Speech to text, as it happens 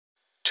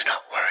Do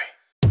not worry.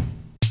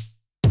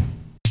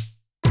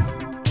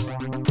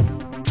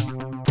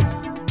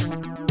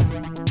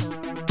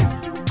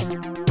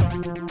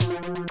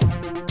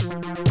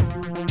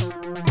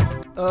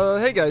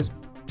 Hey guys,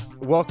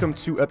 welcome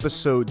to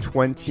episode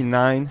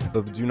 29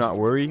 of Do Not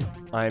Worry.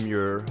 I am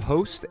your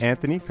host,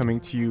 Anthony,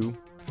 coming to you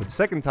for the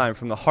second time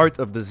from the heart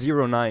of the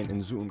 09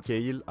 in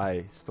Zoomkeil.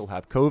 I still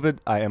have COVID.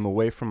 I am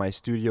away from my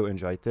studio in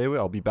Jaitewe.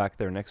 I'll be back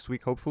there next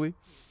week, hopefully.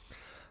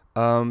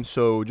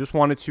 So just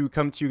wanted to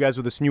come to you guys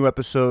with this new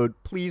episode.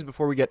 Please,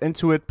 before we get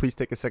into it, please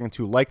take a second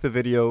to like the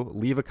video,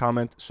 leave a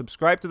comment,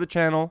 subscribe to the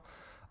channel.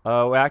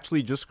 We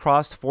actually just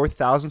crossed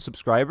 4,000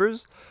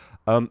 subscribers.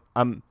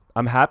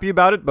 I'm happy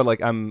about it, but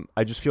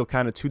I just feel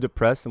kind of too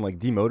depressed and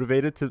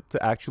demotivated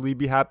to actually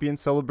be happy and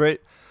celebrate.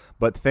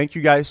 But thank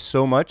you guys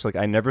so much.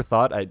 I never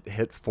thought I'd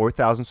hit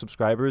 4,000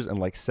 subscribers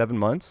in 7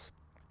 months.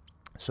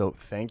 So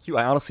thank you.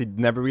 I honestly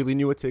never really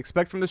knew what to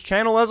expect from this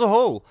channel as a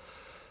whole.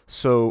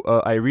 So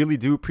I really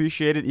do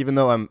appreciate it, even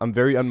though I'm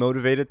very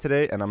unmotivated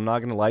today. And I'm not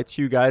going to lie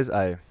to you guys.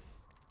 I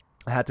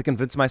had to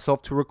convince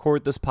myself to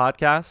record this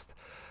podcast.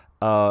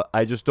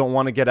 I just don't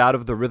want to get out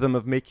of the rhythm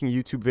of making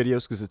YouTube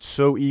videos because it's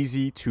so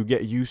easy to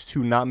get used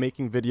to not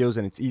making videos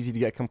and it's easy to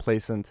get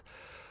complacent.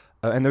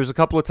 And there's a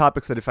couple of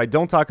topics that if I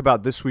don't talk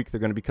about this week, they're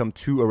going to become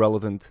too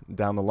irrelevant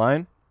down the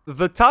line.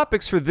 The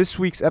topics for this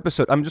week's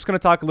episode, I'm just going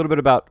to talk a little bit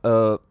about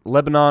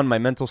Lebanon, my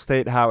mental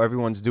state, how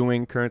everyone's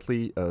doing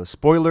currently.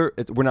 Spoiler,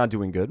 we're not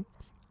doing good.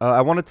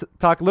 I wanted to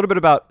talk a little bit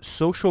about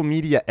social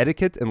media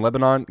etiquette in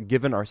Lebanon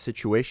given our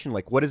situation.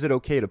 What is it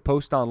okay to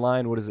post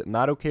online? What is it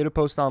not okay to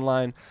post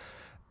online?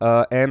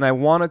 And I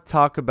want to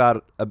talk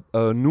about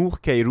Nour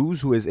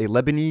Kairouz, who is a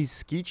Lebanese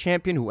ski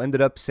champion who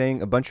ended up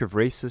saying a bunch of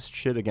racist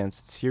shit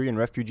against Syrian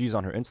refugees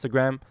on her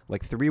Instagram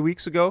 3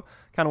 weeks ago.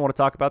 Kind of want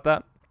to talk about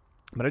that.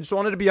 But I just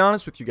wanted to be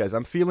honest with you guys.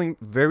 I'm feeling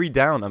very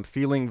down. I'm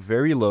feeling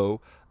very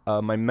low.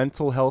 My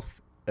mental health,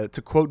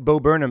 to quote Bo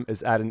Burnham,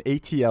 is at an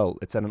ATL.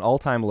 It's at an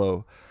all-time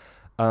low.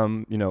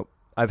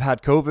 I've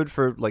had COVID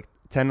for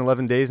 10,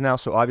 11 days now,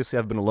 so obviously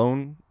I've been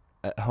alone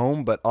at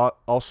home, but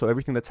also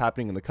everything that's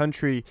happening in the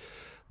country,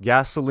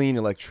 gasoline,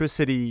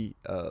 electricity,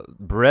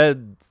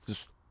 bread,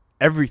 just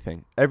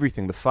everything,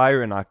 the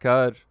fire in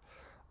Akkad.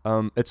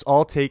 It's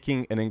all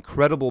taking an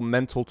incredible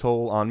mental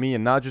toll on me,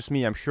 and not just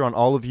me, I'm sure on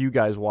all of you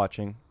guys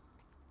watching.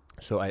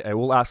 So I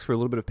will ask for a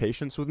little bit of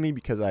patience with me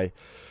because I'm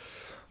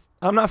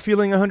not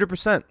feeling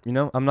 100%,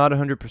 I'm not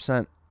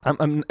 100%.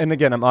 And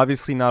again, I'm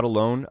obviously not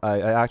alone. I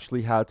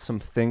actually had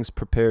some things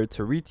prepared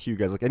to read to you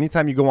guys.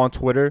 Anytime you go on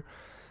Twitter,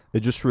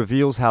 it just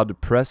reveals how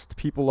depressed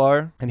people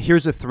are. And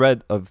here's a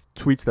thread of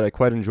tweets that I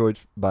quite enjoyed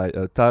by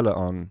Tala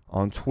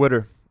on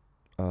Twitter.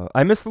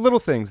 I miss the little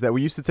things that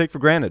we used to take for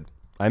granted.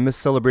 I miss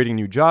celebrating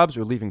new jobs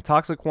or leaving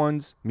toxic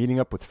ones, meeting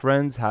up with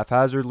friends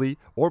haphazardly,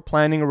 or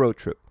planning a road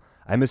trip.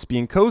 I miss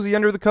being cozy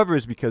under the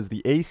covers because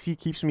the AC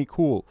keeps me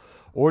cool,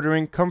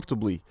 ordering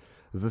comfortably,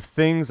 the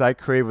things I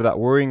crave without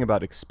worrying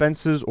about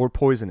expenses or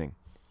poisoning.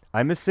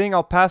 I miss saying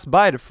I'll pass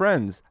by to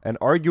friends and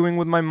arguing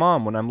with my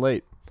mom when I'm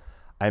late.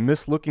 I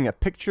miss looking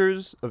at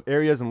pictures of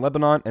areas in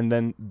Lebanon and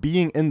then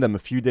being in them a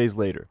few days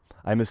later.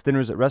 I miss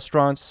dinners at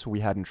restaurants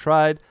we hadn't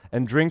tried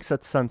and drinks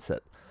at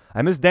sunset.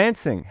 I miss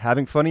dancing,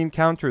 having funny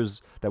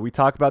encounters that we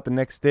talk about the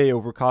next day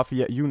over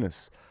coffee at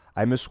Eunice.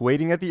 I miss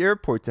waiting at the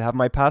airport to have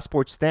my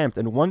passport stamped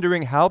and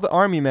wondering how the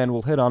army man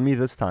will hit on me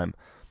this time.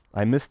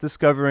 I miss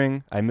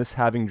discovering, I miss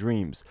having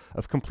dreams,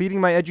 of completing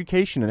my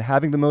education and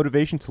having the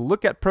motivation to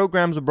look at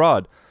programs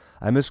abroad.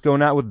 I miss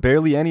going out with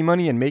barely any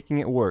money and making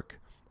it work.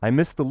 I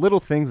miss the little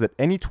things that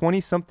any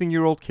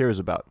 20-something-year-old cares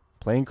about.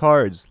 Playing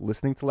cards,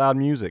 listening to loud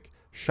music,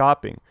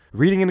 shopping,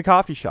 reading in a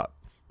coffee shop.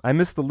 I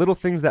miss the little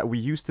things that we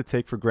used to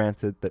take for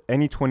granted that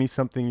any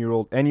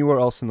 20-something-year-old anywhere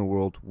else in the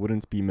world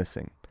wouldn't be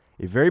missing.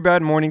 A very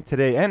bad morning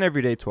today and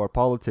every day to our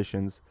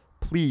politicians,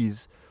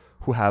 please,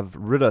 who have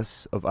rid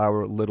us of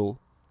our little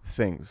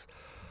things.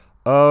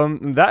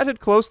 That hit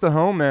close to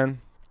home,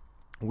 man.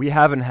 We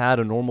haven't had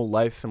a normal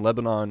life in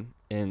Lebanon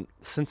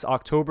since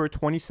October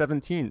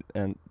 2017,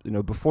 and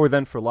before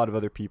then for a lot of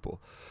other people.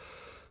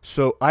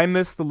 So I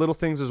miss the little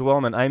things as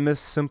well, man. I miss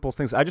simple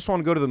things. I just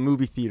want to go to the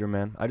movie theater,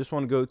 man. I just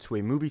want to go to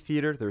a movie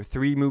theater. There are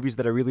 3 movies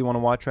that I really want to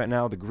watch right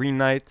now: The Green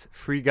Knight,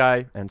 Free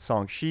Guy, and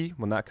Song-Chi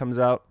when that comes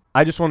out.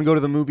 I just want to go to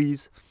the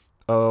movies,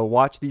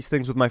 watch these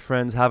things with my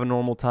friends, have a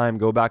normal time,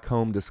 go back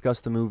home,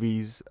 discuss the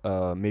movies,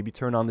 maybe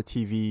turn on the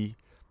TV.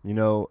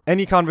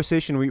 Any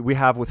conversation we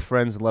have with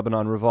friends in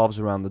Lebanon revolves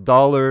around the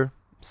dollar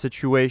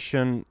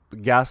situation,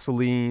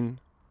 gasoline,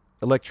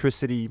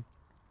 electricity.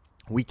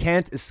 We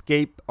can't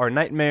escape our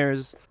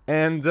nightmares.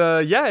 And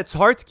it's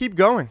hard to keep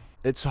going.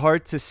 It's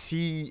hard to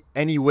see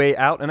any way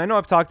out. And I know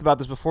I've talked about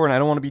this before, and I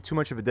don't want to be too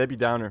much of a Debbie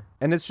Downer.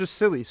 And it's just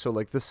silly. So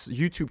this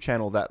YouTube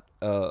channel that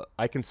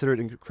I consider it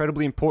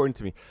incredibly important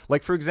to me.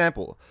 For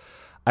example,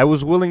 I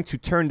was willing to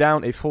turn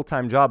down a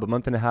full-time job a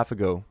month and a half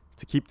ago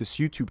to keep this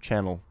YouTube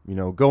channel,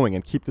 going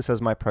and keep this as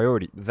my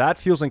priority. That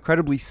feels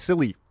incredibly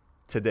silly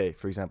today,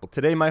 for example.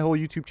 Today, my whole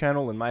YouTube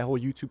channel and my whole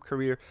YouTube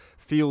career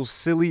feels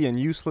silly and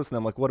useless, and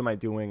I'm like, what am I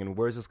doing, and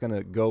where's this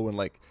gonna go in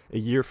like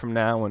a year from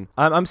now? And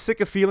I'm sick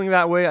of feeling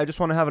that way. I just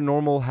want to have a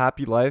normal,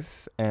 happy life,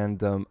 and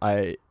I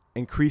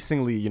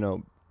increasingly,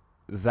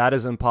 that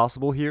is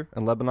impossible here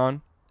in Lebanon,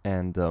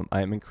 and I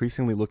am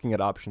increasingly looking at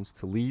options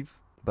to leave.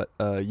 But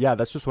yeah,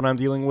 that's just what I'm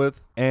dealing with.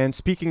 And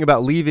speaking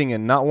about leaving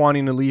and not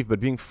wanting to leave, but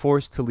being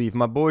forced to leave,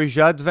 my boy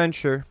Jad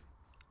Venture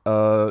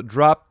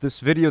dropped this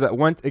video that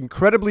went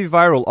incredibly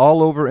viral all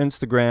over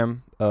Instagram.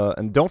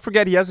 And don't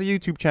forget, he has a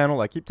YouTube channel.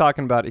 I keep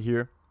talking about it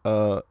here.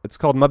 It's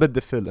called Mabed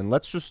Defil. And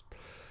let's just,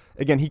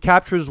 again, he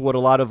captures what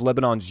a lot of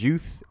Lebanon's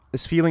youth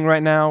is feeling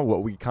right now,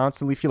 what we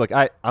constantly feel. Like,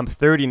 I'm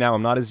 30 now.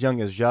 I'm not as young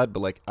as Jad,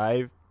 but like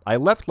I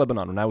left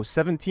Lebanon when I was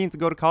 17 to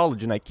go to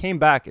college, and I came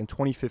back in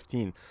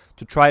 2015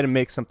 to try to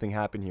make something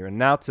happen here. And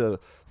now to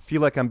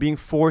feel like I'm being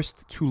forced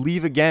to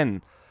leave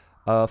again,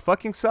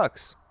 fucking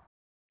sucks.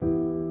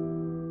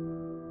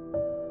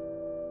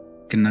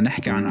 كنا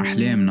نحكي عن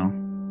أحلامنا،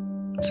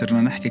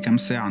 صرنا نحكي كم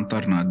ساعة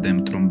انطرنا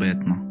قدام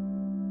ترومباتنا.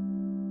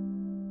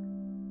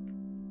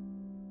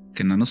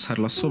 كنا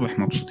نسهر للصبح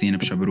مبسوطين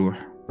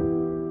بشبروح،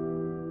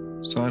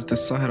 صارت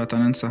السهرة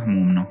تننسى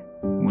همومنا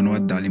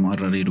ونودع اللي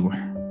مقرر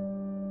يروح.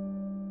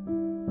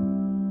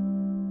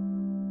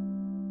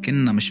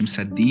 كنا مش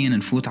مصدقين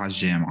نفوت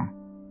عالجامعة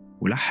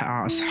ولحق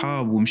على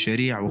أصحاب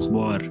ومشاريع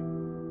وأخبار،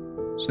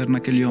 صرنا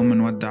كل يوم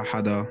منودع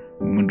حدا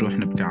ومنروح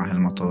نبكي على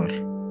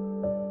هالمطار.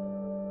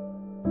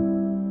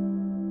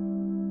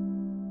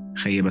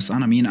 خيي بس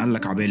أنا مين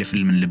قالك عبالي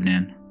فيلم من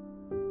لبنان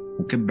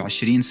وكب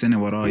 20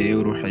 سنة وراي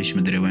وروح عيش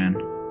مدري وين.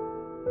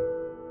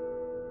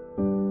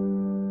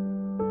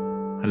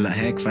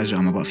 هلأ هيك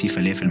فجأة ما بقى في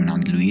فلافل من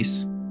عند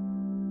لويس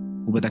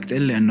وبدك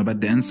تقلي إنه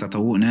بدي أنسى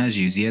طوق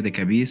ناجي وزيادة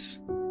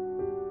كبيس.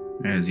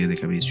 زيادة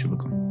كبيس شو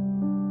بكم؟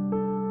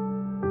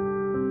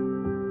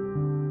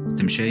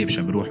 كنت مشايب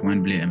شبروح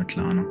وين بلاقي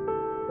مثل أنا.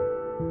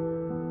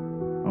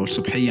 أول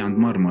صبحية عند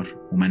مرمر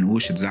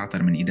ومنقوش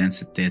تزعتر من إيدين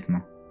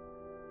ستاتنا.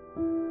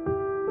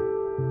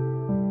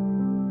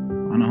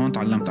 أنا هون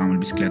تعلمت أعمل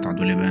بسكليت على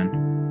دوليبان،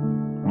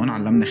 هون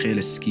علمني خيل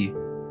السكي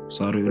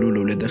وصاروا يقولوا له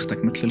ولاد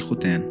أختك مثل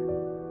الختان.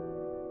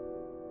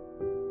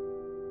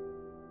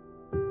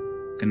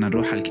 كنا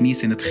نروح على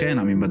الكنيسة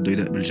نتخانق مين بده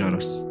يدق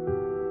بالجرس،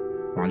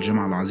 وعلى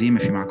الجمعة العظيمة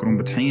في معكرون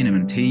بطحينة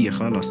منتهية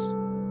خلص.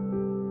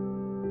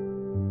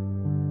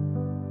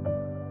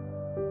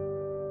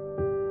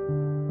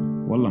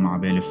 والله ما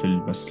عبالي فل،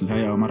 بس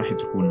الهيئة ما رح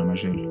يتركولنا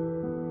مجال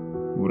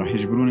ورح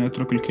يجبروني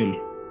أترك الكل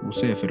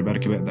وسافر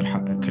بركي بقدر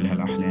حقق كل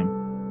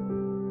هالأحلام.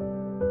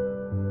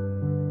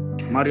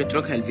 ماريو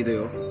اترك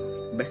هالفيديو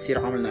بس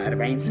يصير عمرنا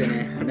 40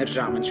 سنة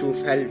نرجع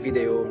منشوف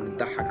هالفيديو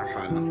ونضحك على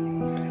حالنا.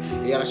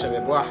 يلا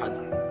شباب، 1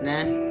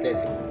 2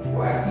 3.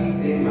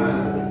 وأكيد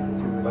دايما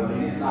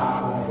بدنا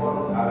نطلع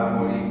كونفورم على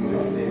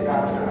موليكول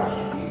سيرات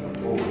الرشيد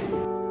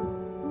فوق.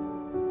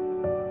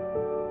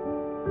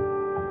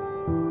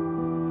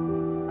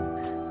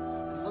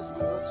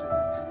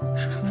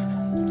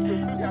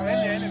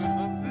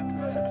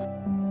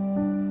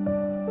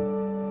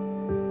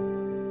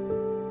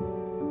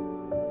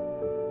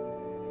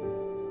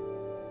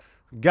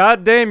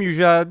 God damn you,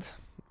 Jad.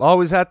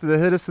 Always had to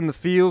hit us in the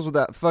feels with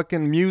that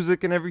fucking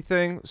music and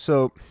everything.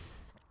 So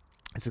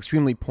it's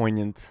extremely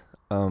poignant.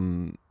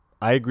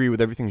 I agree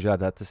with everything Jad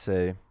had to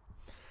say.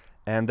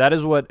 And that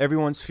is what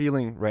everyone's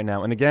feeling right now.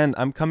 And again,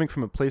 I'm coming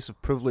from a place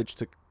of privilege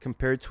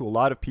compared to a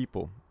lot of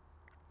people.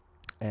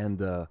 And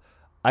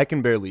I can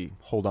barely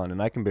hold on and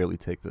I can barely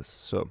take this.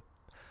 So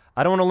I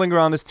don't want to linger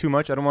on this too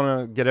much. I don't want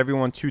to get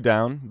everyone too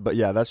down. But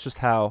yeah, that's just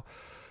how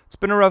it's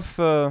been a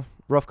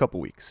rough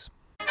couple weeks.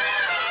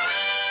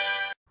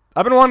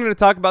 I've been wanting to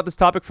talk about this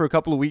topic for a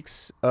couple of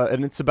weeks,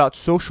 and it's about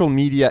social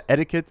media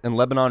etiquette in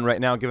Lebanon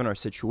right now, given our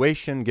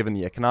situation, given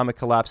the economic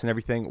collapse and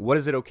everything. What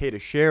is it okay to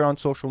share on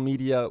social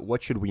media?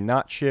 What should we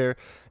not share?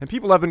 And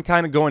people have been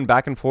kind of going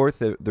back and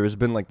forth. There's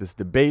been like this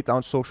debate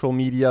on social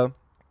media.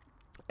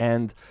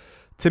 And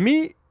to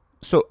me,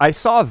 so I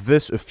saw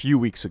this a few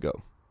weeks ago.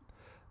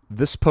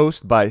 This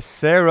post by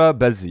Sarah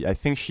Bezzi. I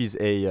think she's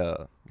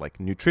a like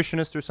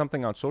nutritionist or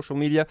something on social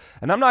media.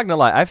 And I'm not going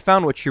to lie, I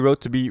found what she wrote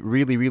to be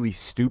really, really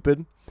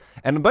stupid.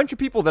 And a bunch of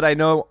people that I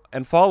know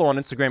and follow on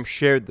Instagram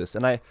shared this.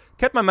 And I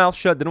kept my mouth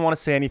shut, didn't want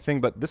to say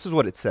anything, but this is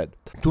what it said.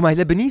 To my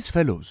Lebanese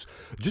fellows,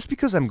 just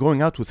because I'm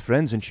going out with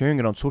friends and sharing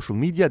it on social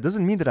media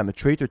doesn't mean that I'm a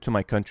traitor to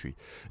my country.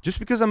 Just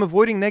because I'm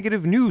avoiding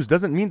negative news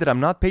doesn't mean that I'm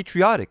not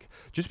patriotic.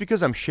 Just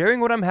because I'm sharing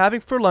what I'm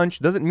having for lunch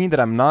doesn't mean that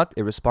I'm not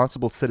a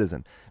responsible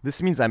citizen.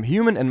 This means I'm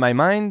human and my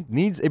mind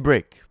needs a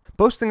break.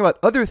 Posting about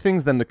other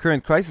things than the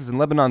current crisis in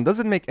Lebanon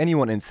doesn't make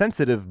anyone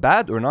insensitive,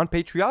 bad, or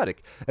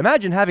non-patriotic.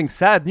 Imagine having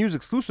sad news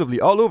exclusively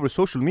all over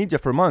social media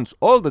for months,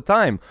 all the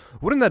time.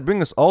 Wouldn't that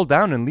bring us all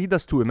down and lead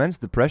us to immense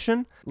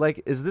depression?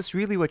 Like, is this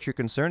really what you're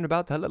concerned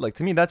about? Like,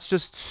 to me, that's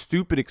just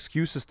stupid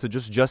excuses to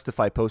just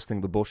justify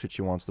posting the bullshit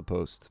she wants to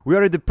post. We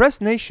are a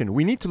depressed nation.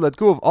 We need to let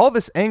go of all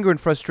this anger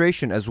and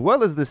frustration, as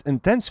well as this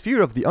intense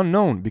fear of the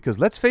unknown, because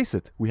let's face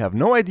it, we have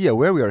no idea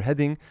where we are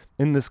heading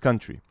in this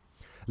country.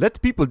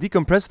 Let people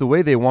decompress the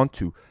way they want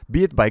to,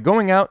 be it by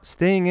going out,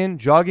 staying in,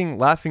 jogging,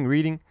 laughing,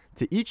 reading,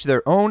 to each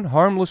their own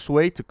harmless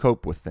way to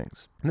cope with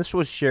things. And this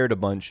was shared a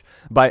bunch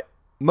by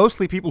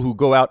mostly people who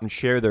go out and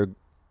share their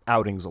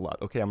outings a lot.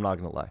 Okay, I'm not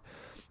gonna lie.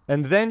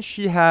 And then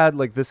she had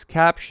like this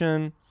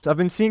caption. I've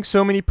been seeing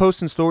so many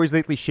posts and stories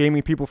lately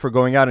shaming people for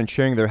going out and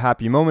sharing their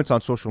happy moments on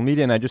social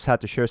media, and I just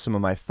had to share some of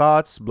my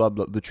thoughts. Blah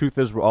blah. The truth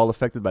is, we're all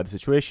affected by the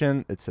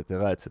situation,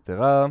 etc.,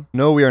 etc.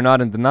 No, we are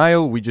not in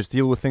denial. We just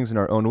deal with things in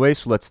our own way.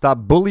 So let's stop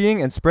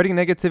bullying and spreading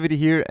negativity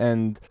here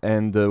and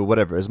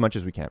whatever as much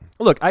as we can.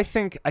 Look, I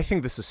think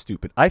this is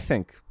stupid. I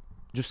think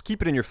just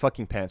keep it in your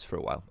fucking pants for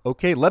a while,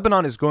 okay?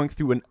 Lebanon is going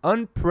through an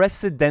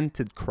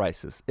unprecedented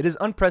crisis. It is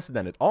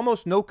unprecedented.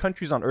 Almost no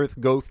countries on earth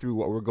go through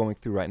what we're going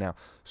through right now.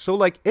 So,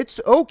 like,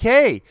 it's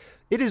okay.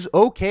 It is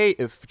okay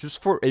if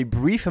just for a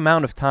brief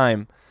amount of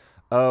time,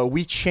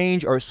 we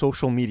change our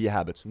social media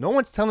habits. No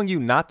one's telling you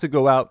not to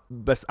go out.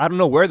 But I don't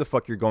know where the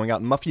fuck you're going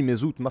out. Mafi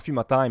mizut, mafi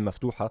matayim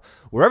maftuha.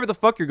 Wherever the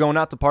fuck you're going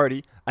out to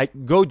party,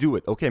 go do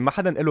it. Okay, ma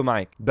hadan ilu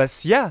ma'ik.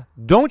 But yeah,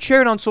 don't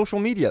share it on social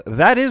media.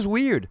 That is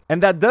weird.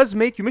 And that does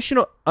make you,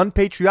 مش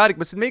unpatriotic,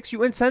 but it makes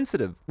you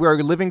insensitive. We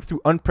are living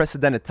through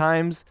unprecedented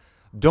times.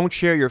 Don't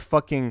share your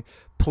fucking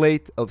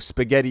plate of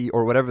spaghetti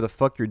or whatever the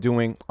fuck you're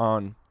doing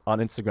on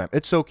Instagram.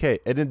 It's okay.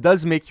 And it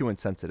does make you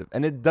insensitive.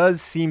 And it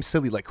does seem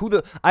silly. Like,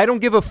 I don't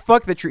give a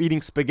fuck that you're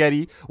eating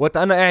spaghetti.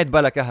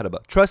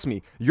 Trust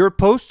me, your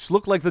posts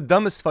look like the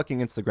dumbest fucking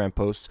Instagram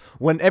posts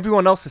when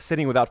everyone else is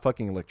sitting without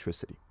fucking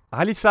electricity.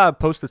 Ali Saab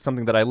posted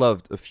something that I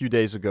loved a few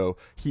days ago.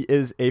 He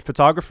is a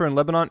photographer in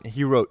Lebanon.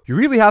 He wrote, "You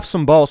really have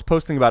some balls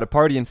posting about a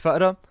party in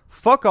Fa'ra?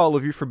 Fuck all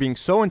of you for being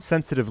so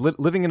insensitive,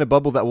 living in a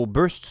bubble that will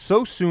burst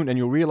so soon, and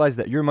you'll realize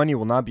that your money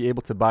will not be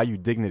able to buy you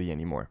dignity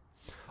anymore.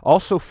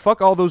 Also,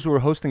 fuck all those who are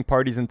hosting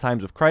parties in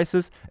times of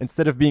crisis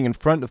instead of being in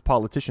front of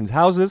politicians'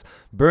 houses,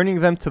 burning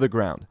them to the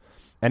ground.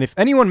 And if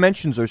anyone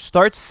mentions or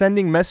starts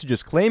sending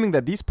messages claiming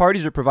that these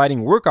parties are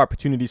providing work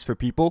opportunities for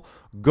people,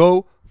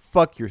 go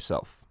fuck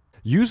yourself.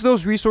 Use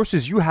those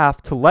resources you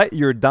have to light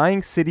your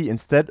dying city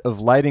instead of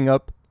lighting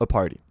up a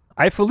party."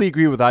 I fully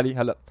agree with Ali.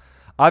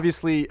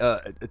 Obviously,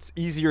 it's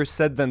easier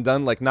said than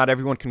done. Like, not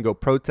everyone can go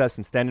protest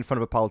and stand in front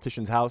of a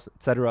politician's house,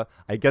 etc.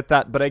 I get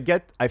that, but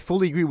I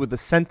fully agree with the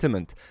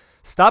sentiment.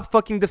 Stop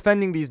fucking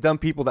defending these dumb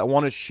people that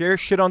want to share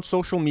shit on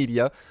social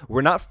media.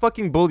 We're not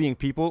fucking bullying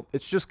people.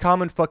 It's just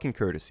common fucking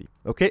courtesy.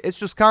 Okay? It's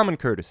just common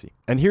courtesy.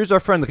 And here's our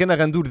friend Rina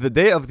Gandour, the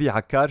day of the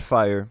Akkar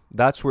fire.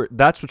 That's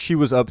what she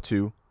was up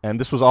to. And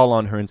this was all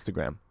on her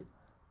Instagram.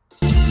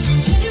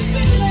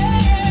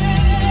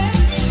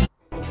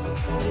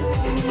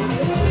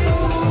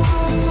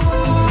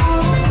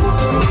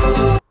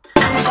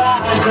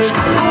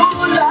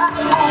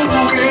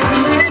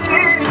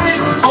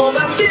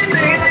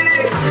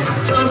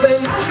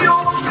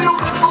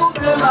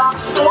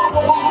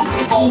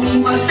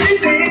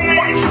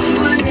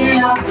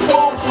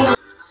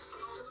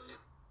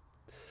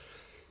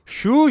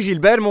 Chou,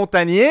 Gilbert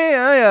Montagnier,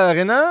 hein,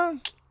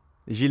 Renan?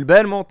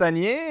 Gilbert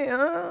Montagnier,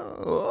 huh?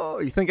 Oh,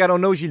 you think I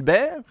don't know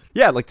Gilbert?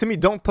 Yeah, like, to me,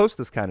 don't post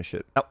this kind of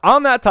shit. Now,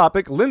 on that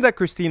topic, Linda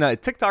Christina, a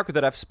TikToker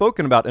that I've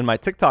spoken about in my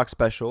TikTok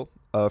special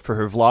for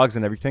her vlogs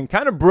and everything,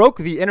 kind of broke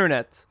the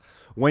internet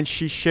when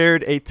she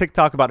shared a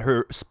TikTok about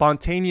her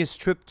spontaneous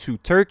trip to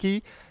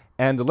Turkey.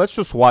 And let's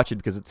just watch it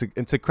because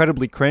it's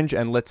incredibly cringe,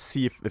 and let's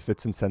see if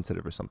it's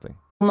insensitive or something.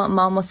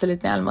 مام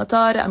وصلتني على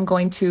المطار. I'm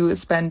going to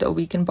spend a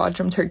week in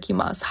Bodrum, Turkey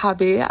مع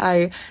أصحابي.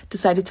 I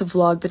decided to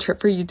vlog the trip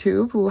for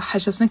YouTube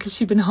وحجزنا كل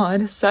شيء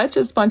بنهار. Such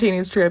a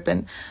spontaneous trip,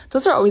 and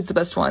those are always the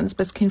best ones.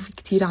 بس كان في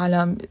كتير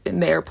عالم in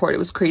the airport. It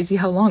was crazy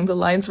how long the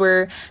lines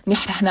were.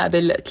 منيح رحنا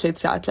قبل 3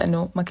 ساعات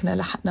لأنه ما كنا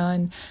لحقنا.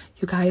 And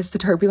you guys, the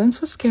turbulence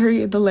was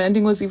scary. The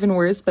landing was even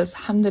worse. بس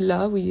الحمد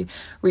لله we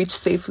reached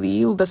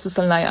safely. وبس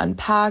وصلنا I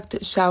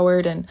unpacked,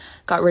 showered, and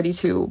got ready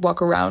to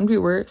walk around. We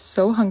were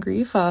so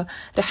hungry.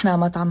 فرحنا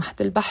مطعم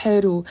حد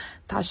البحر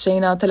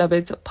وتعشينا.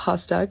 طلبت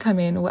باستا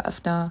كمان.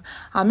 وقفنا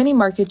على ميني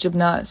ماركت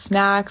جبنا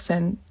snacks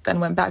and then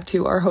went back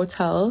to our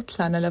hotel.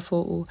 طلعنا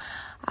لفوق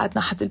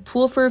وقعدنا حد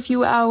الpool for a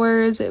few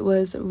hours. It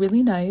was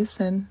really nice,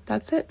 and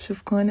that's it.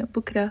 بشوفكن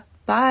بكرة.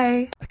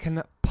 Bye.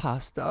 أكلنا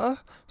pasta.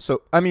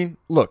 So, I mean,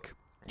 look.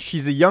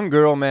 She's a young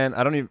girl, man.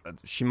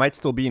 She might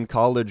still be in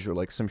college or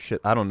like some shit.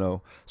 I don't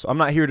know. So I'm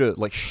not here to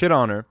like shit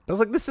on her. I was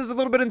like, this is a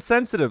little bit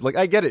insensitive. Like,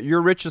 I get it.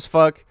 You're rich as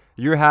fuck.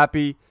 You're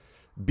happy.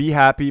 Be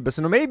happy. But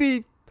so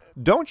maybe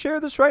don't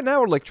share this right now,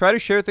 or like try to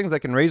share things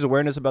that can raise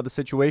awareness about the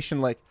situation.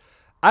 Like,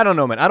 I don't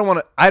know, man.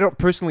 I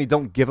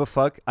don't give a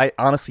fuck. I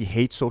honestly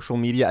hate social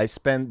media.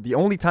 The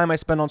only time I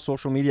spend on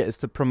social media is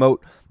to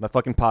promote my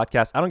fucking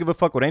podcast. I don't give a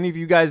fuck what any of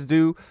you guys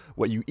do,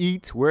 what you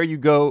eat, where you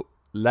go.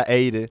 La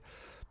aide.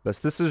 But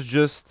this is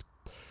just,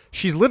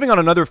 she's living on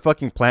another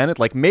fucking planet.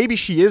 Like, maybe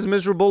she is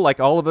miserable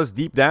like all of us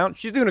deep down.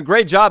 She's doing a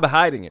great job of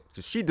hiding it.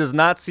 She does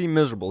not seem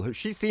miserable.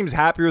 She seems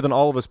happier than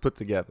all of us put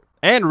together.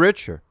 And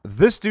richer.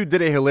 This dude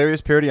did a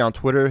hilarious parody on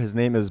Twitter. His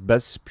name is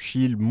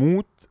Bespshil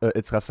Mout.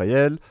 It's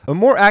Raphael. A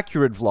more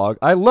accurate vlog.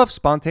 I love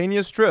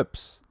spontaneous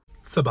trips.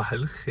 صباح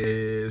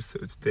الخير. So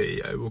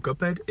today I woke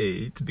up at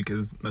 8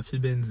 because ما في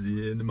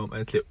بنزين. ماما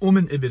قالت لي قوم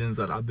انقبل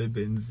انزل عبي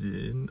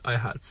بنزين. I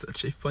had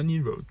such a funny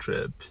road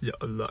trip. يا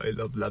الله, I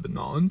love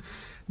Lebanon.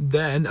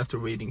 Then after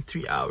waiting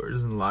 3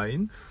 hours in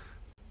line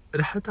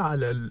رحت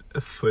على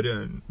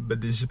الفرن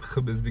بدي اجيب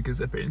خبز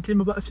because apparently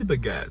ما بقى في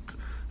باجات.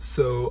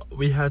 So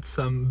we had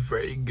some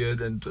very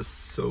good and just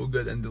so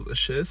good and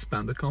delicious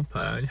pain de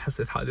campagne.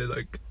 حسيت حالي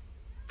like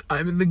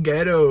I'm in the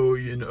ghetto,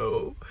 you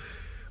know.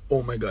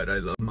 Oh my god, I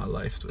love my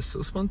life. It was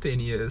so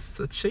spontaneous,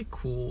 such a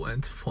cool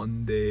and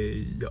fun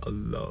day. Ya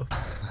Allah.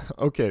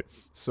 Okay,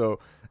 so,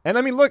 and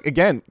I mean, look,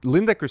 again,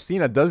 Linda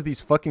Christina does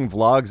these fucking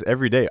vlogs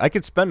every day. I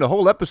could spend a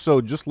whole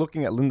episode just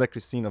looking at Linda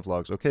Christina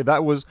vlogs, okay?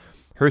 That was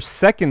her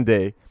second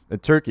day in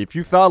Turkey. If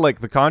you thought like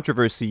the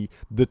controversy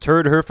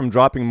deterred her from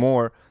dropping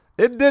more,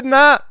 it did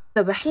not.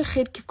 صباح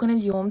الخير، كيفكن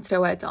اليوم؟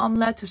 تروقت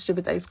اومليت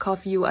وشربت ايس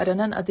كوفي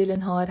وقررنا نقضي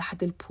النهار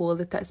حد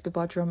البول. الطقس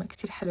ببادروم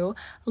كتير حلو.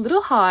 A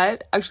little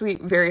hot, actually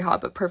very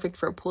hot, but perfect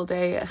for a pool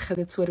day.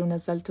 أخذت صور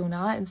ونزلتهم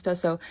على انستا,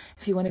 so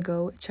if you want to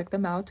go check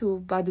them out.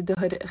 وبعد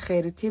الظهر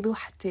خيرتي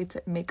وحطيت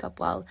makeup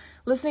while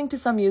listening to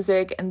some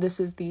music, and this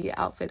is the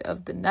outfit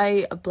of the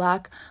night: a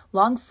black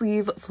long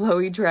sleeve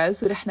flowy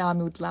dress. ورحنا على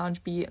مود لاونج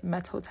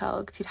بميت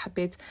هوتيل. كتير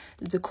حبيت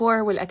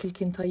الديكور والأكل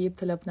كان طيب.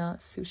 طلبنا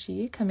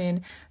سوشي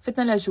كمان.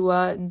 فتنا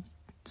لجوا,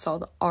 saw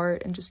the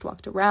art and just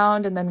walked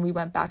around, and then we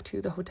went back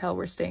to the hotel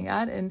we're staying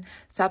at and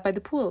sat by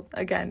the pool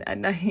again at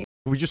night.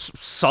 We just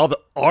saw the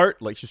art.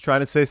 Like, she's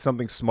trying to say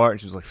something smart, and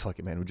she's like, fuck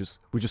it, man,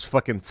 we just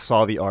fucking saw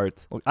the art.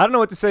 Like, I don't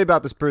know what to say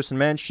about this person,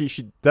 man. She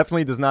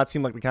definitely does not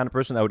seem like the kind of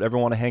person I would ever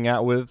want to hang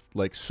out with.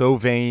 Like, so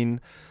vain,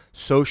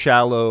 so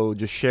shallow,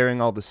 just sharing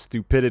all the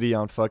stupidity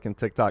on fucking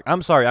TikTok.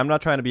 I'm sorry, I'm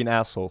not trying to be an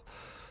asshole.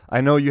 I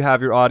know you have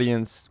your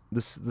audience.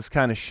 This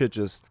kind of shit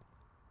just,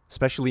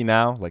 especially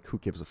now, like, who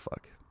gives a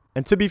fuck?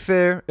 And to be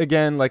fair,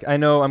 again, like, I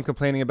know I'm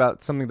complaining about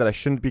something that I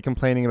shouldn't be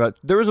complaining about.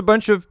 There was a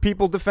bunch of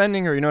people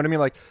defending her, you know what I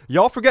mean? Like,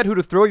 y'all forget who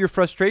to throw your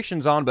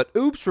frustrations on, but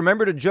oops,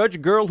 remember to judge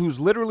a girl who's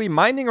literally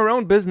minding her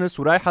own business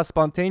ورايحة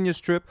spontaneous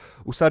trip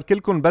وصار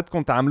كلكم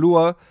بدكم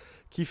تعملوها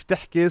كيف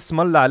تحكي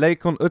اسم الله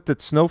عليكم قطة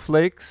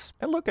snowflakes.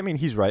 And look, I mean,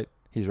 he's right.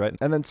 He's right.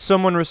 And then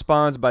someone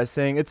responds by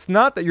saying, it's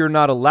not that you're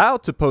not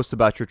allowed to post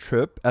about your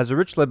trip. As a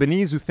rich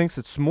Lebanese who thinks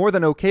it's more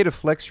than okay to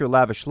flex your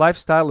lavish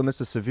lifestyle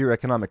amidst a severe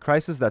economic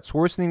crisis that's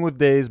worsening with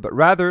days, but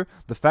rather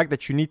the fact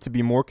that you need to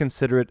be more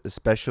considerate,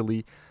 especially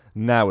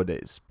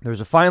nowadays.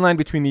 There's a fine line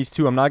between these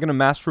two. I'm not going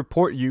to mass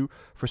report you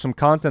for some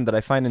content that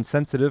I find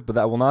insensitive, but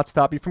that will not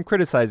stop me from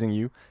criticizing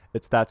you.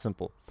 It's that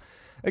simple.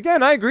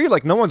 Again, I agree,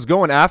 like, no one's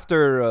going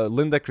after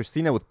Linda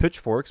Christina with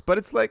pitchforks, but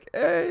it's like,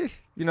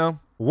 you know.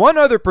 One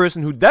other person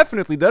who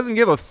definitely doesn't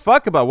give a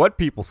fuck about what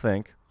people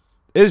think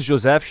is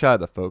Joseph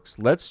Shada, folks.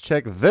 Let's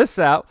check this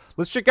out.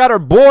 Let's check out our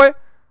boy.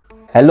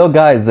 Hello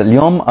guys,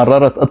 اليوم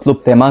قررت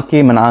اطلب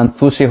تيماكي من عند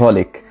سوشي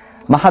هوليك.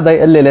 ما حدا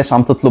يقول لي ليش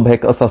عم تطلب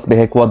هيك قصص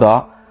بهيك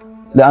وضع،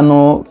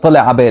 لأنه طلع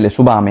عبالي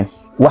شو بعمل.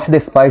 وحدة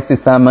سبايسي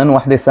سامن،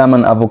 وحدة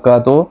سامن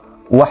افوكادو،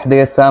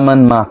 وحدة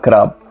سامن مع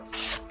كراب.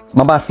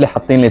 ما بعرف ليه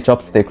حاطين لي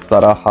تشوبستيك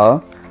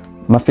صراحة.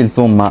 ما في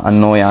لزوم، مع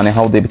انه يعني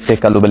هودي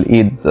بتاكلوا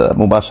بالايد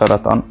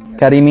مباشرة.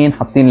 كريمين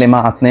حاطين لي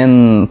معها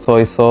 2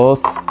 صويا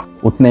صوص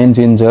و2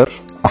 جينجر.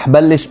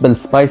 احبلش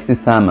بالسبايسي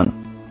سامن.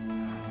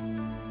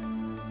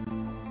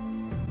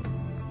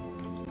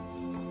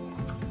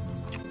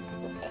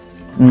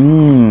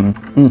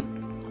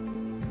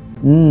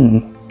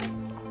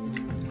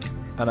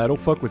 And I don't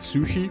fuck with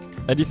sushi,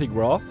 anything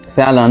raw.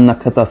 فعلا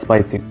نكهتها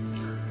سبايسي.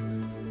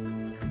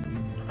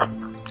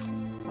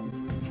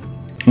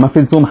 ما في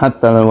لزوم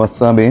حتى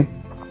للوسابي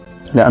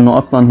لانه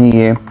اصلا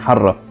هي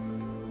حرة.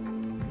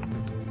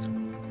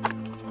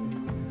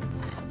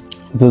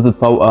 زدت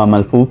فوقها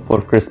ملفوف for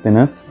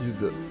crispiness.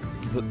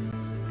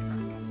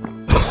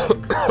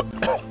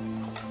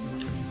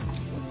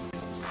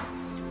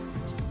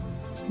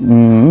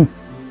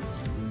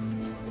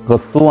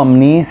 غطوها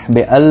منيح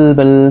بقلب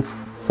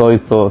الصويا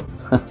صوص.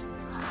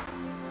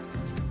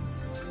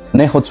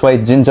 ناخد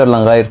شوية جينجر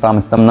لنغير طعم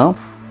السمنة.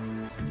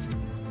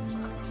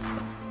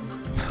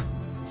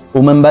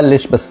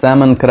 ومنبلش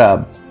بالسامن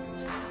كراب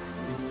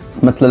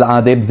مثل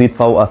العادة. بزيد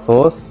فوقها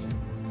صوص.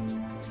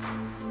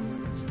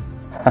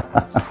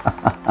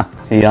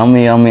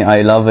 Yummy, yummy,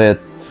 I love it.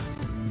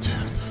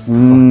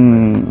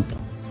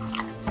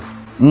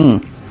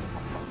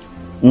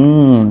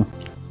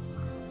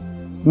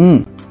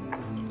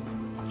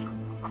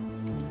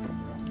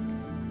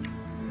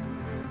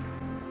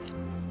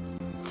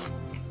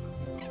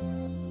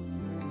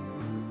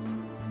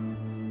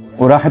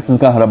 وراحت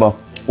الكهرباء.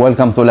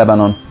 Welcome to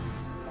Lebanon.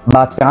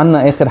 بعد في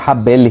عنا اخر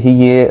حبة اللي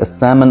هي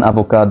السامن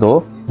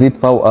افوكادو. زيد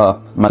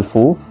فوقها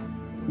ملفوف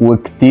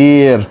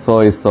وكتير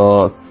صويا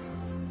صوص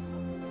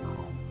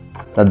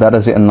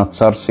لدرجة انها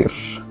تشرشر.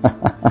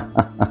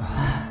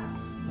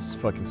 It's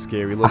fucking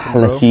scary looking,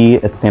 احلى bro.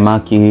 شيء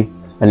التماكي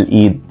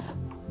الايد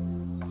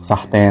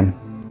صحتين.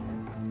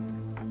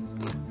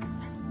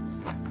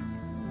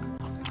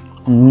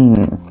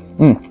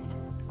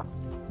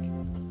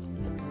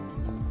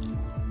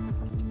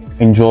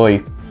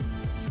 Enjoy.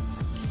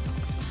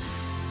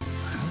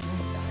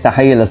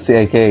 تحية للسي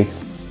اي كي.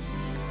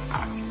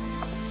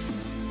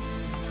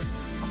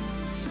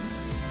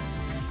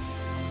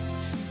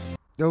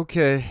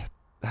 Okay.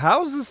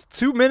 How's this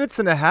 2 minutes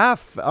and a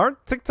half? Aren't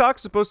TikToks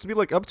supposed to be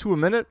like up to a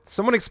minute?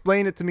 Someone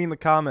explain it to me in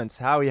the comments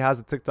how he has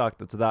a TikTok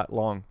that's that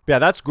long. Yeah,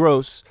 that's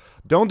gross.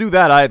 Don't do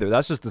that either.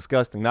 That's just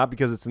disgusting. Not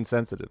because it's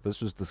insensitive. It's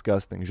just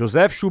disgusting.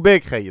 Joseph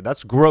Choubek,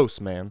 that's gross,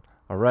 man.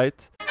 All right?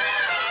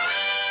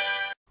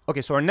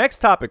 Okay, so our next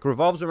topic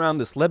revolves around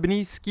this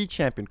Lebanese ski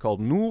champion called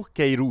Nour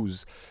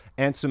Kairouz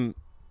and some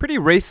pretty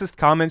racist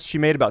comments she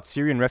made about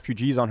Syrian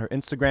refugees on her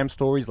Instagram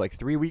stories like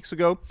 3 weeks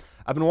ago.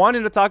 I've been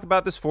wanting to talk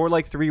about this for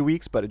like 3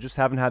 weeks, but I just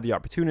haven't had the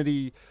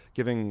opportunity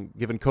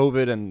given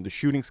COVID and the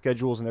shooting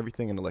schedules and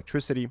everything and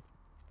electricity.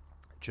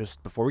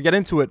 Just before we get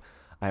into it,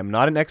 I am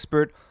not an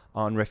expert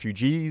on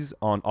refugees,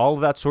 on all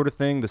of that sort of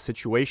thing, the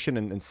situation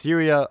in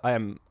Syria.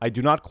 I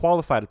do not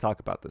qualify to talk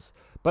about this,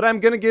 but I'm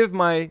going to give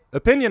my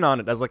opinion on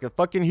it as like a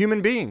fucking human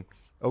being,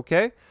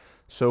 okay?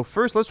 So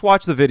first, let's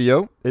watch the video.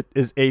 It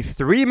is a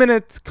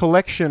 3-minute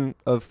collection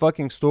of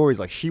fucking stories.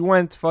 Like, she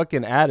went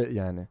fucking at it,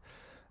 yani.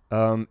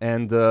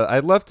 And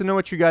I'd love to know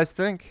what you guys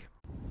think.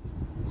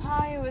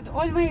 Hi, with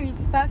all my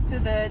respect to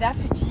the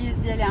refugees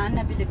يلي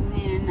عنا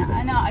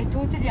بلبنان, I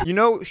totally... You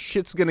know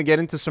shit's gonna get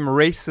into some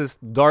racist,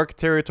 dark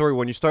territory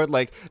when you start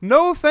like,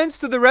 no offense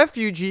to the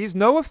refugees,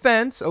 no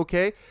offense,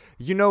 okay?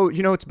 You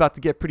know it's about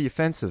to get pretty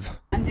offensive.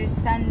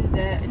 understand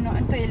انه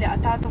انتو يلي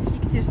قطعتوا فيه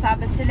كتير صعب,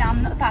 بس يلي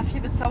عم نقطع فيه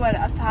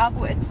بتصور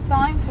اصعب, و it's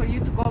time for you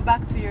to go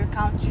back to your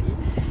country,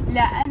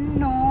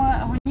 لانه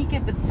هونيك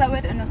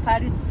بتصور انه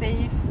صارت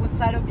سيف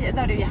وصاروا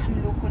بيقدروا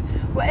يحملوكم,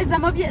 واذا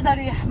ما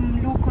بيقدروا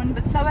يحملوكم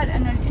بتصور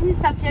انه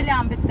الانسف يلي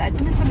عم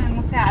بتقدم لكم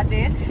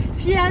المساعدات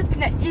فيها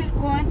تلاقي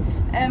لكم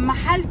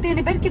محل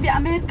تاني بركي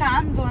بامريكا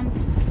عندهم,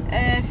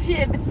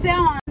 في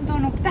بتساعوا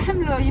عندهم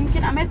وبتحملوا,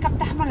 يمكن امريكا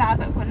بتحمل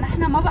عبئكم,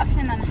 نحن ما بقى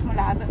فينا نحمل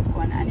عبئكم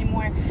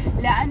anymore,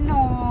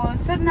 لانه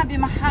صرنا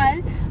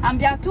بمحل عم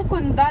بيعطوكم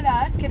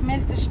دولار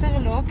كرمال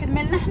تشتغلوا,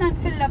 كرمال نحن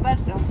نفل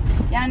لبرا,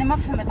 يعني ما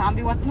فهمت, عم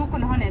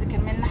بيوطنوكم هون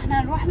كرمال نحن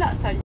نروح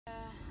لاقصر.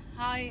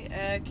 هاي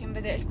كان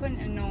بدي اقول لكم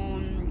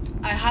انه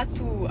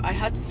I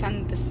had to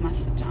send this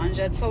message عن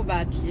جد so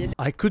badly.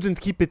 I couldn't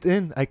keep it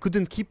in. I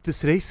couldn't keep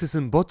this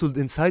racism bottled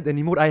inside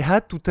anymore. I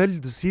had to tell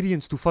the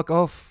Syrians to fuck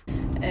off.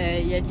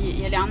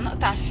 يلي عم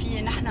نقطع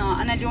فيه نحن.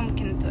 انا اليوم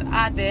كنت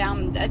قاعده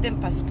عم بقدم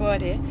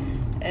باسبوري,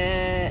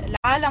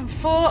 العالم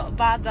فوق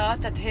بعضها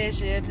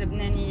تتهاجر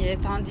لبنانية,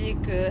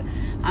 تانديك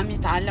عم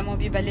يتعلموا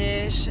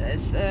ببلاش,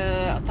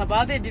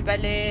 طبابة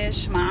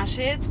ببلاش,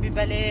 معاشات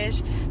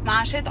ببلاش,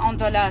 معاشات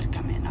 $1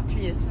 كمان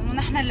بليز, انه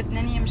نحن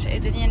اللبنانية مش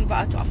قادرين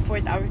بقى to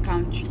afford our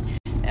country.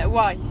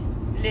 why?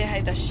 ليه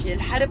هيدا الشيء؟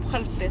 الحرب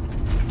خلصت,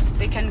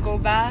 they can go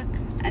back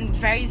and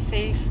very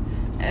safe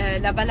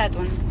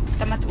لبلدهم.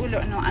 لما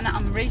تقولوا انه انا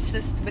ام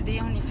ريسست بدي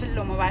اياهم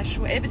يفلوا ما بعرف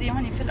شو, ايه بدي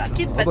اياهم يفلوا,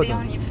 اكيد بدي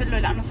اياهم يفلوا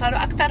لانه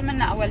صاروا اكثر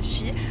منا اول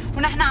شيء,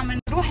 ونحن عم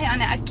نروح,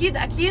 يعني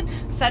اكيد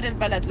صار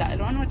البلد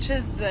لهم, which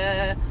is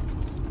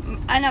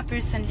انا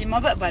personally ما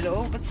بقبله,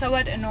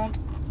 وبتصور انه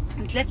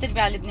 3/4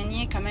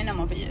 اللبنانيين كمان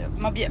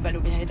ما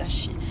بيقبلوا بهيدا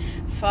الشيء.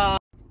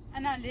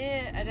 انا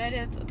ليه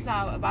قررت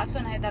اطلع وابعث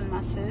لهم هيدا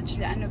المسج؟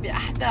 لانه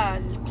باحدى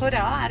القرى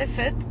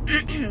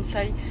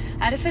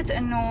عرفت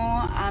انه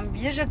عم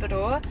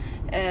بيجبروا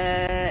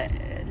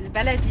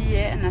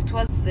البلديه انها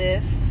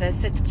توظف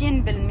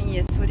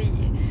 60%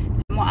 سوريه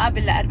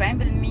مقابل ل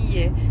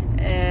 40%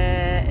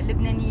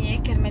 لبنانيه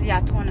كرمال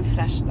يعطوهم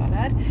فريش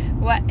دولار,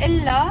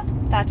 والا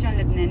تعطيهم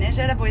لبناني.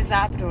 جربوا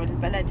يزعبروا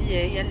البلديه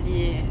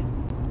يلي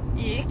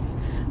اكس,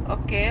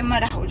 اوكي ما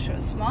رح اقول شو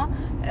اسمها,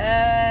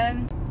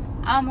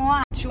 قاموا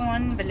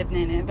عطشون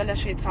باللبناني,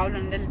 بلشوا يدفعوا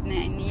لهم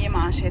للبنانية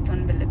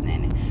معاشاتهم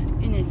باللبناني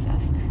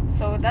UNICEF.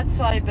 So that's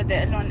why بدي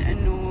اقول لهم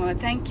انه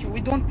thank you,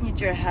 we don't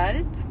need your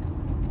help,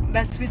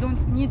 بس we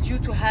don't need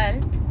you to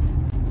help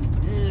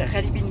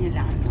الغريبين اللي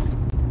عنا,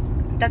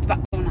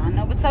 تتبقون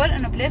عنا, وبتصور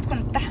انه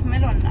بلادكم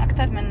بتحملهم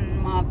اكثر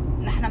من ما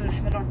نحن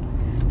بنحملهم.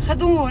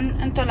 خدون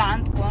انتو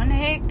لعندكم,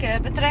 هيك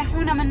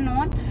بتريحونا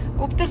منهم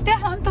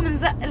وبترتاحوا انتو من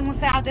زق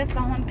المساعدات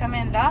لهون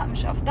كمان. لا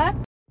مش افضل؟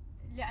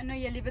 لأنه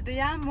يلي بده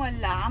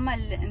يعمل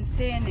عمل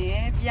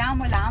إنساني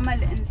بيعمل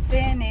عمل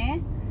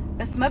إنساني,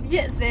 بس ما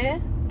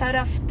بيأذي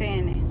طرف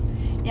تاني.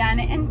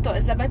 يعني انتو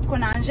إذا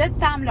بدكن عن جد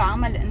تعملوا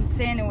عمل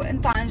إنساني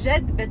وانتو عن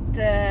جد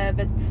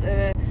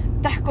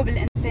بتحكوا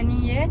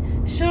بالإنسانية,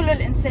 شغلوا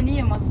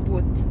الإنسانية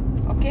مزبوط,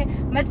 اوكي؟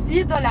 ما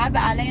تزيدوا العبء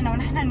علينا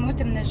ونحن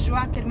نموت من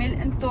الجوع كرمال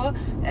انتو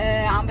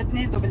عم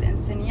بتنادوا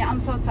بالإنسانية. I'm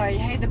so sorry,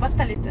 هيدي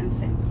بطلت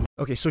إنسانية.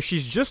 Okay, so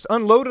she's just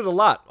unloaded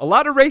a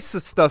lot of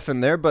racist stuff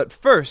in there, but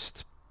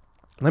first,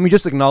 let me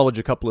just acknowledge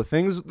a couple of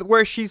things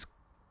where she's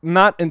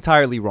not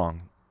entirely wrong.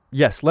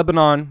 Yes,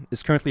 Lebanon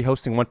is currently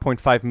hosting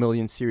 1.5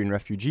 million Syrian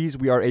refugees.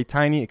 We are a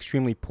tiny,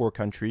 extremely poor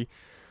country.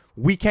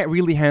 We can't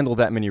really handle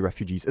that many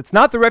refugees. It's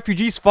not the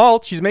refugees'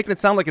 fault. She's making it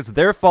sound like it's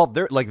their fault.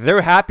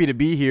 They're happy to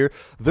be here.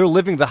 They're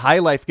living the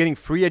high life, getting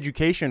free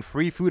education,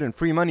 free food, and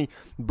free money.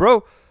 Bro,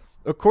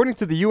 according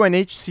to the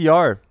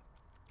UNHCR,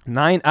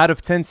 9 out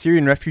of 10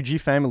 Syrian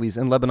refugee families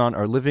in Lebanon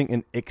are living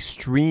in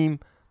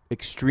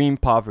extreme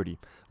poverty.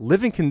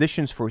 living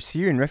conditions for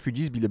Syrian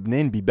refugees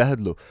بلبنان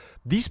بيبهدلوا.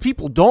 These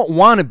people don't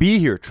want to be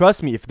here.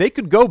 Trust me, if they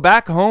could go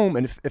back home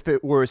and if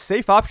it were a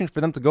safe option for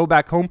them to go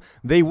back home,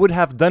 they would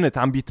have done it.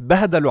 عم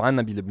بيتبهدلوا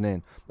عنا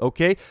بلبنان.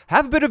 Okay?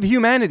 Have a bit of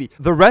humanity.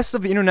 The rest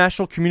of the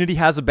international community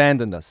has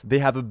abandoned us. They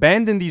have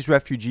abandoned these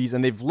refugees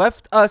and they've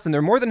left us, and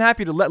they're more than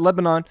happy to let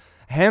Lebanon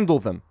handle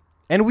them.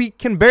 And we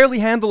can barely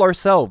handle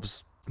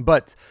ourselves.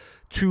 But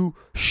to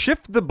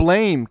shift the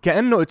blame,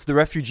 كأنه it's the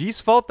refugees'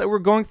 fault that we're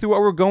going through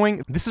what we're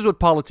going. This is what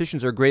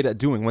politicians are great at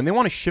doing. When they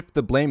want to shift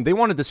the blame, they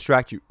want to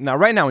distract you. Now,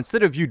 right now,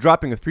 instead of you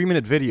dropping a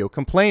 3-minute video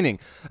complaining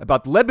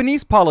about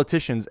Lebanese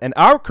politicians and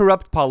our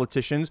corrupt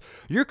politicians,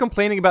 you're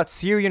complaining about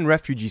Syrian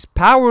refugees,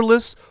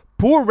 powerless,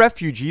 poor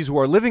refugees who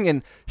are living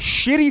in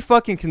shitty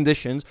fucking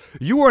conditions.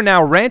 You are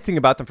now ranting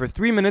about them for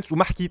 3 minutes.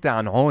 وما حكيت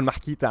عن هون، ما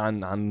حكيت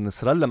عن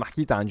نصر الله، ما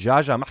حكيت عن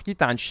جاجا، ما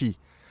حكيت عن شي.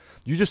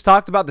 You just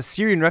talked about the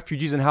Syrian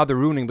refugees and how they're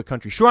ruining the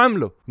country. شو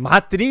عملوا؟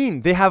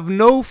 معترين. They have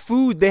no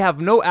food. They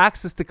have no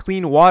access to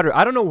clean water.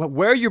 I don't know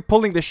where you're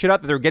pulling this shit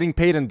out that they're getting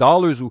paid in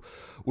dollars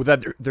or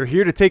that they're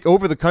here to take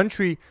over the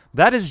country.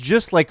 That is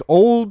just like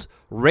old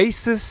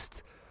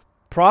racist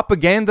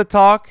propaganda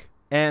talk.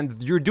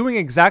 And you're doing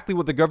exactly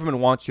what the government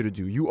wants you to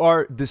do. You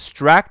are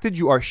distracted.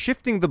 You are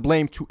shifting the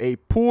blame to a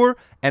poor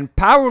and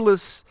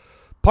powerless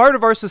part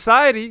of our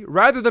society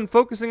rather than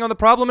focusing on the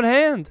problem at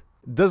hand.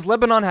 Does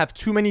Lebanon have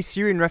too many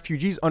Syrian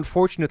refugees?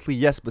 Unfortunately,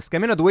 yes. But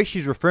كمان the way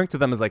she's referring to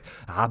them is like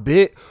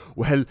عباء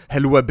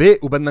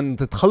وهالوباء وبدنا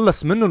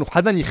نتخلص منهم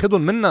وحدا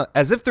ياخذهم منا,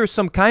 as if there's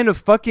some kind of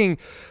fucking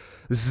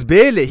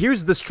زبالة.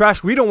 Here's this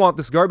trash. We don't want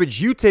this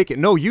garbage. You take it.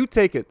 No, you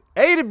take it.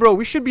 Hey, bro,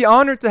 we should be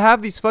honored to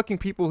have these fucking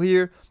people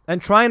here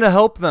and trying to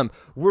help them.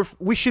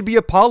 We should be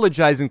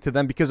apologizing to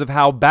them because of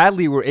how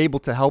badly we're able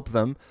to help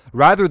them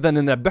rather than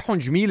ننبحهم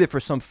جميلة for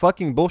some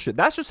fucking bullshit.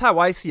 That's just how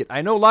I see it.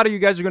 I know a lot of you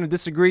guys are going to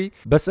disagree,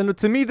 but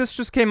to me this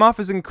just came off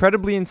as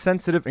incredibly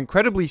insensitive,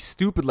 incredibly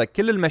stupid. Like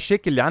كل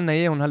المشاكل اللي عنا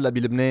اياهم هلا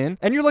بلبنان,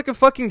 and you're like a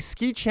fucking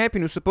ski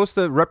champion who's supposed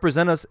to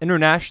represent us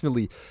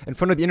internationally in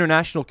front of the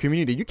international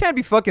community. You can't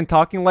be fucking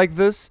talking like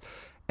this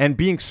and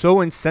being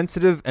so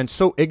insensitive and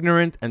so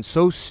ignorant and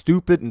so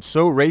stupid and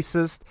so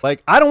racist.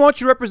 Like, I don't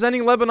want you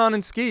representing Lebanon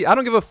in ski. I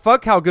don't give a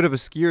fuck how good of a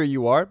skier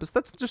you are, but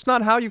that's just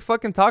not how you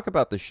fucking talk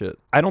about this shit.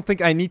 I don't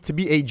think I need to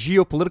be a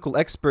geopolitical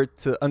expert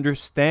to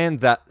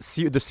understand that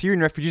the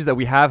Syrian refugees that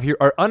we have here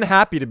are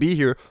unhappy to be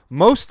here.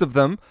 Most of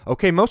them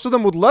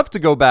would love to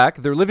go back.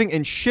 They're living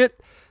in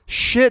shit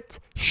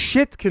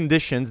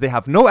conditions. They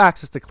have no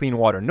access to clean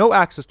water, no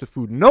access to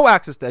food, no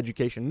access to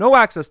education, no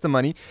access to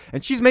money.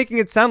 And she's making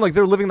it sound like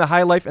they're living the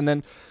high life and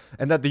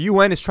that the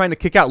UN is trying to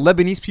kick out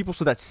Lebanese people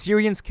so that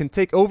Syrians can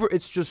take over.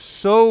 It's just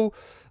so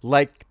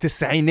like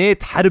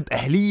تسعينات حرب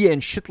أهلية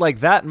and shit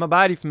like that. ما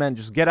بعرف, man,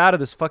 just get out of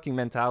this fucking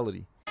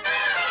mentality.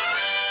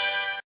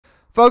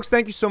 Folks,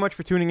 thank you so much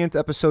for tuning in to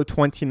episode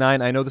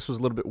 29. I know this was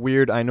a little bit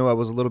weird. I know I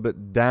was a little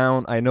bit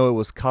down. I know it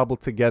was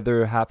cobbled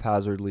together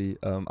haphazardly.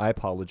 I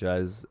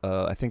apologize.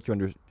 I think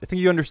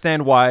you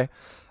understand why.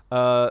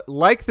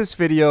 Like this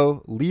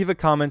video, leave a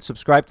comment,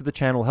 subscribe to the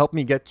channel, help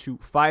me get to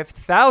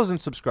 5,000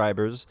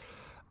 subscribers.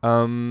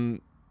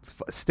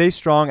 Stay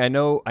strong. I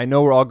know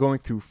we're all going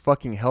through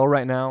fucking hell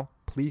right now.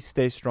 Please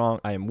stay strong.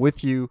 I am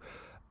with you.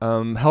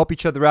 Help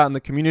each other out in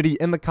the community,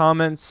 in the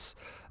comments.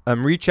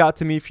 Reach out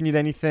to me if you need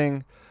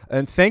anything.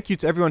 And thank you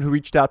to everyone who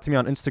reached out to me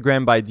on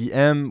Instagram by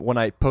DM when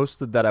I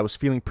posted that I was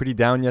feeling pretty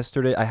down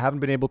yesterday. I haven't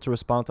been able to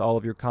respond to all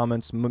of your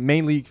comments,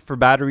 mainly for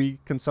battery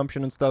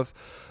consumption and stuff.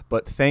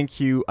 But thank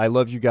you. I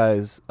love you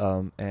guys.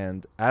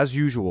 And as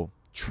usual,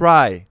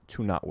 try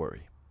to not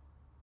worry.